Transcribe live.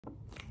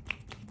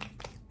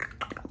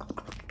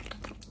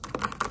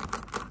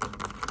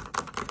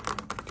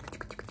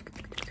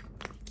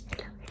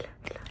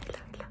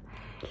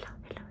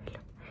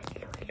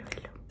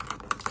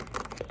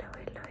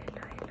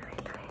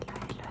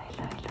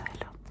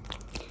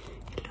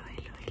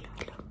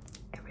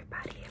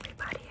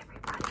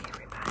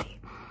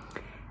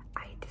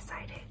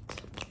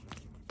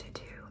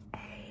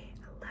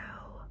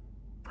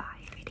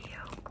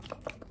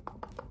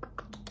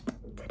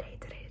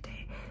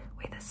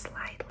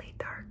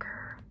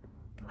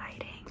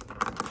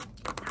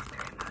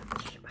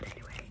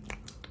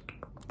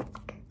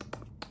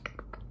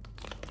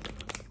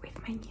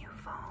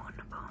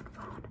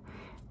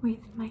with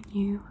my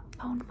new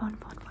phone.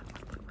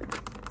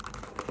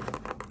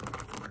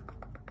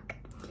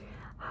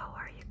 How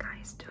are you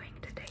guys doing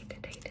today?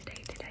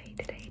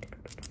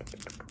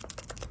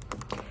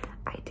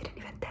 I didn't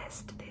even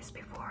test this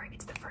before.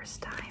 It's the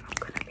first time I'm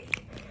gonna be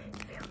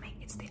filming.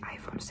 It's the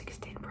iPhone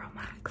 16 Pro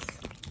Max.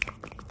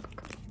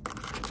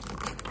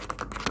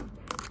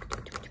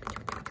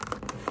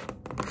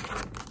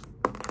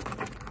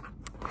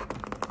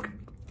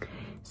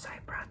 So I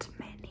brought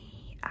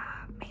many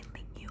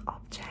mainly new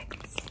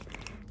objects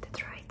to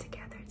try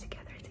together.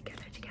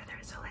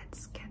 So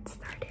let's get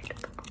started.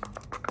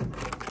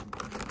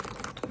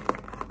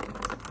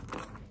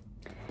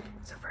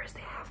 So first I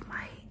have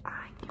my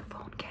new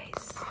phone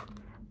case.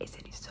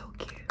 Isn't it so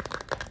cute?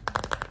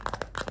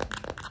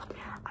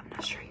 I'm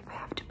not sure if I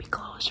have to be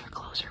closer.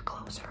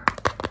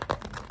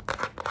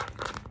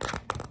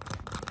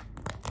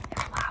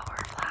 Flower.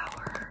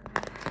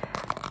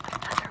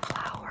 Another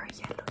flower.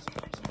 Yellow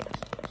flower.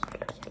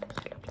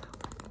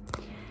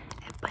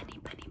 And bunny.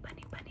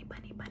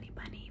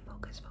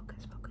 Focus.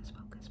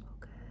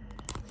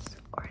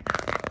 Or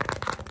not.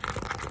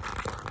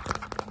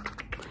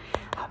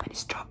 How many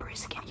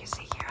strawberries can you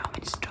see here? How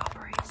many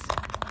strawberries?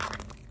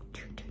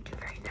 Two.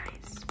 Very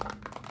nice.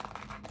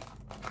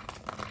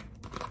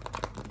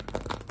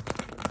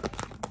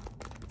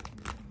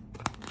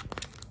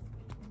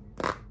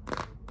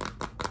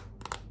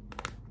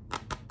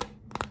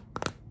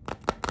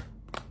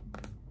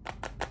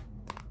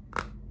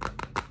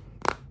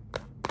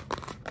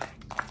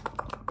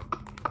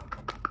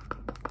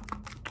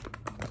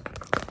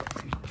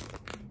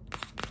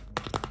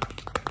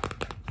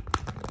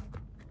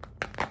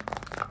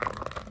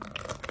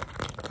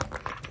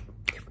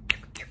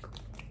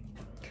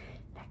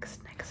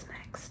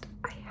 Next,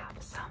 I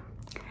have some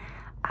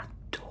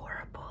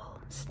adorable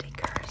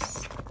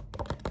stickers.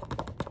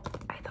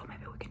 I thought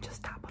maybe we can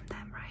just tap on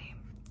them, right?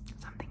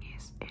 Something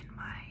is in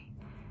my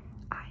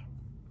eye.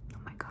 Oh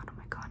my god.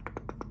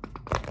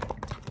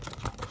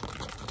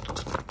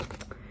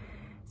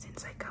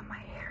 Since I cut my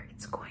hair,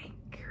 it's going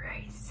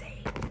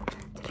crazy.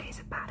 Today's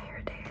a bad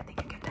hair day, I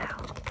think you can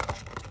tell.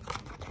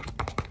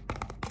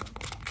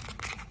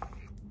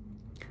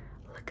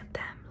 Look at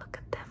them.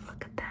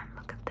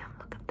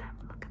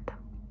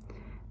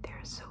 They're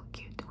so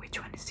cute. Which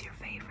one is your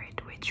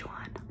favorite? Which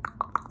one?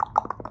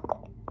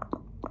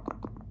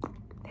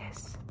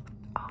 This.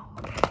 Oh,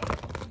 okay.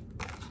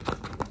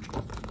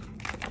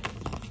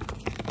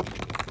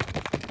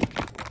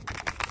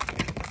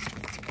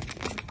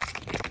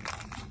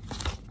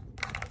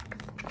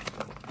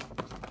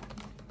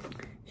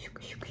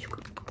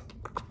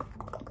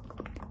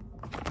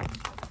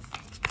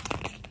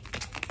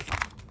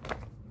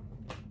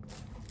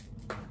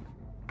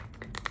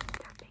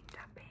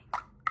 Tapping.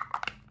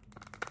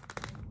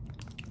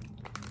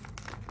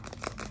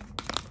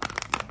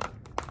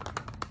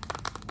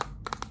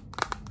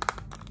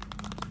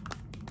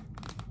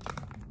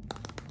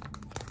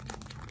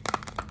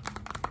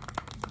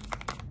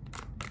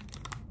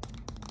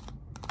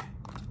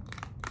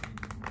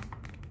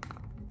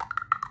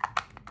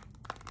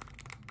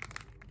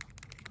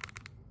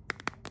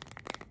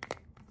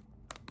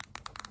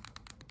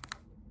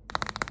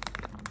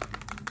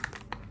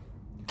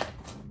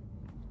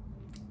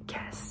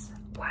 Guess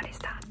what is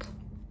that?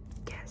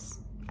 Guess.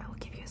 I will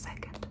give you a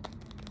second.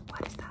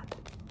 What is that?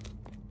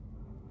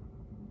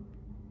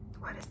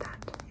 What is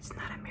that? It's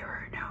not a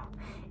mirror, no.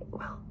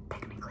 Well,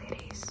 technically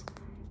it is,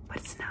 but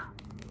it's not.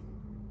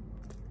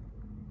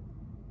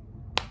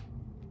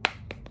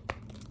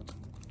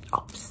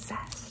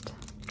 Obsessed.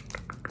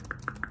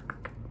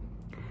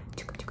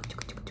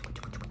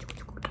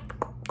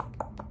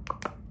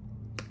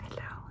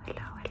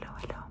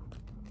 Hello.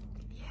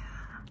 Yeah,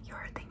 you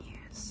heard the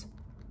news.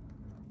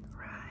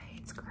 Right,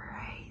 it's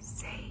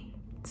crazy.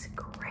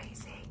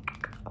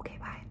 Okay,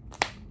 bye.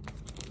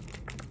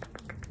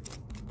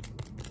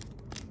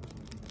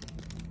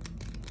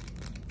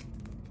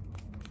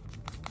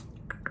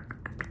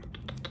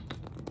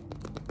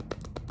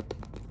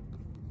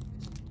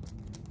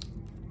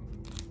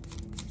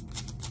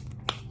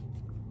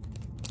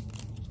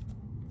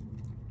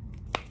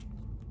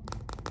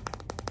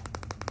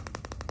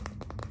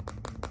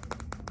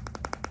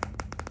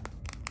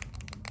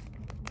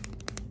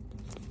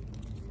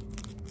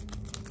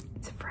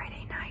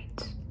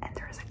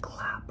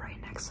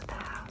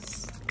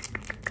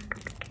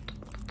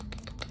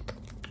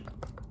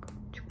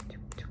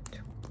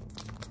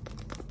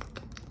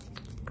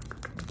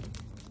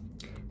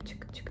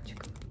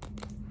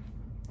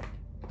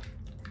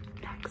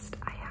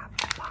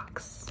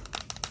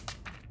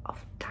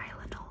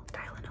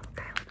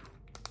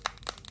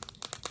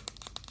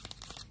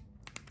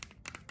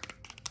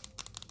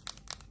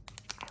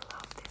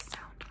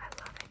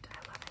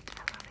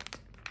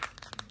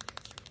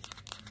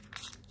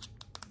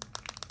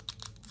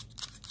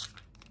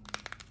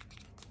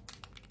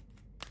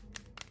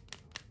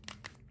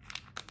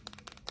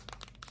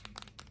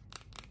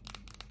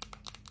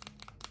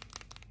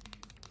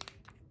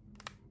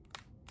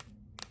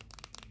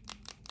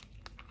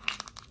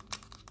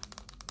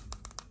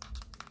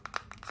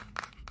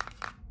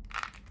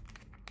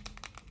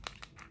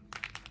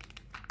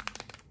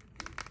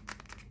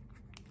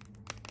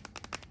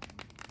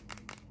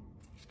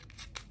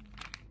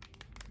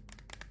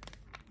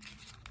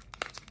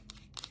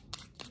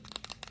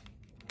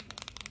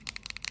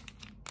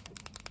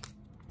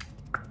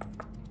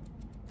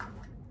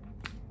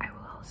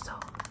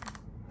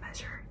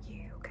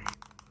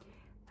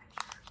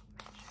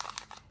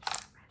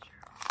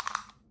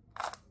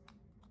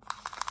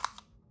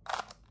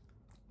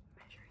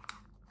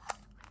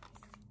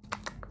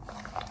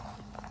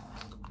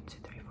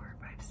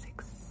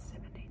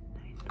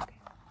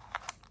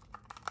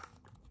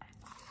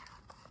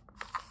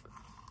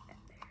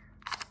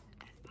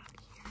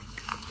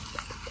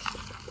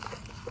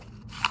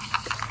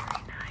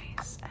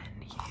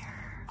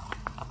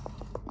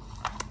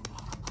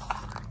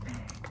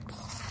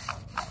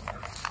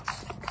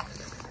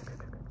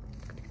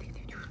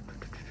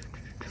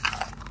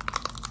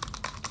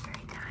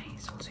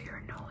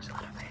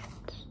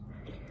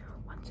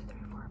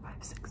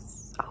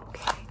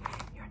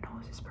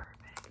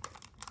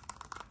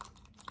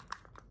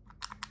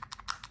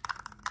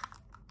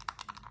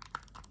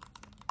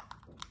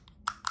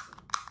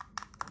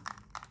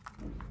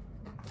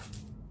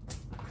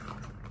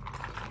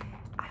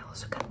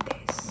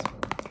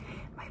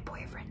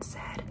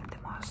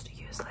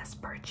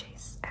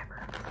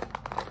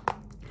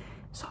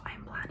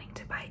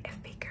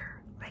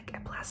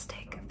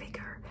 plastic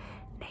figure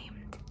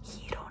named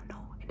Hirono,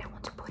 and I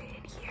want to put it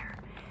in here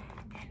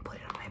and put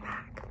it on my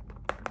back.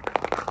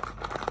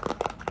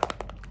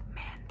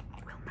 Man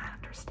will not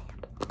understand.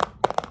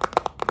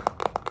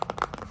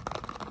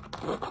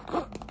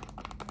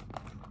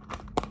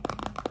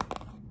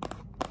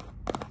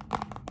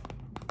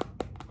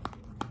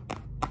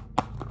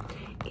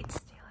 It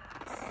still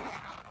has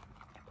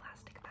a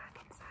plastic bag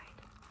inside.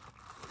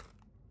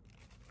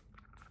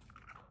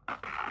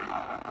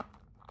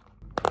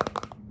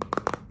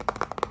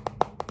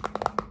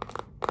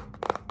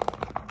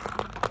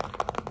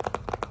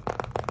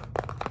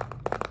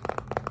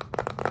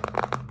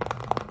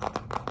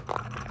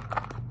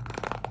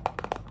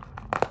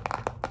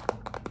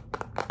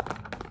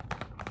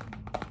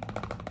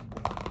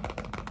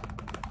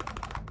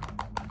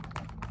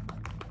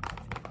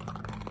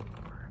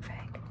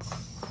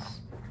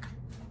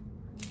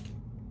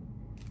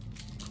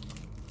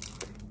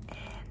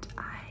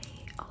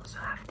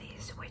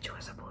 Which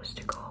was supposed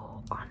to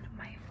go on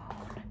my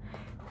phone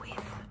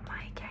with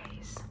my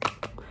case,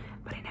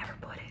 but I never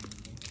put it.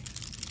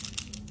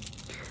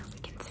 We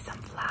can see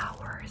some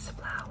flowers,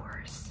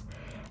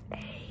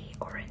 a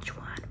orange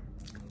one,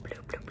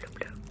 blue,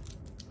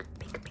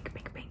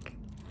 pink,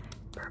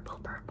 purple,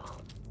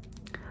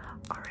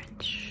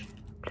 orange,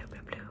 blue,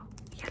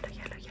 yellow,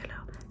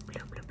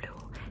 blue,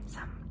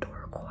 some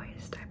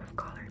turquoise type of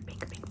color,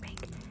 pink, and yellow.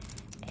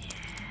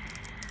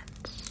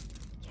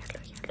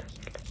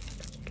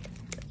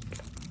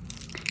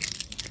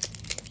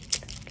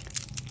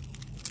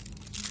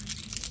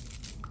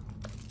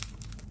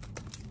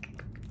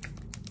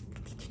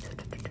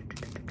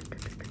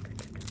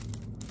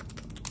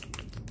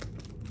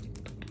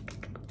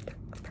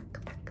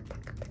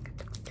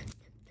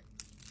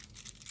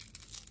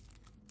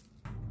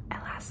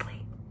 And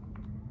lastly,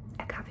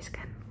 a coffee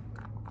skin.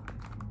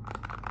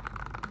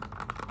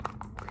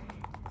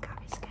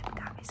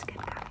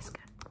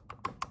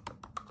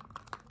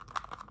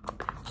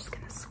 Just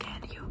gonna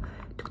scan you.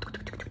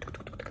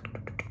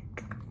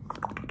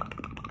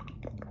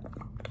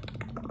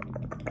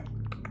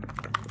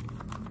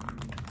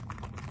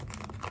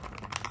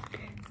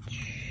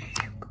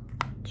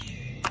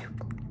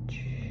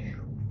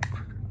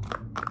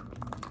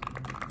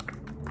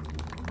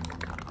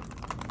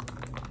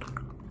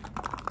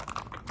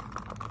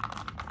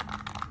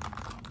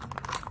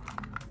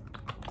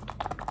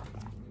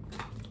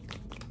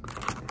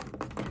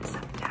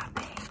 Some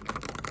tapping.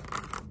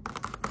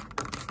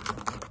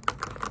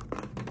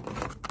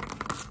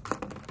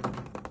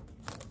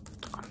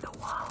 On the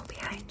wall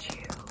behind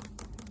you,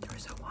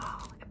 there's a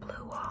wall, a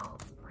blue wall,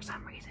 for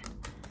some reason.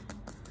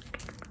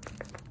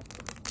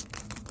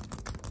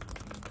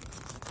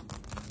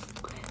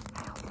 I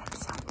hope that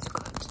sounds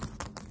good.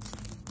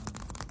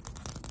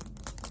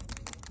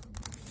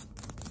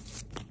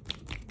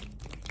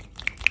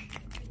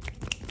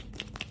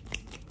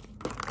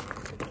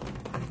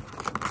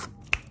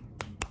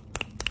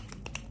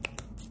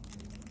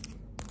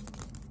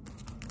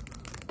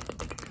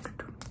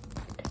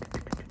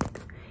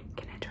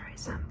 Can I try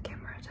some?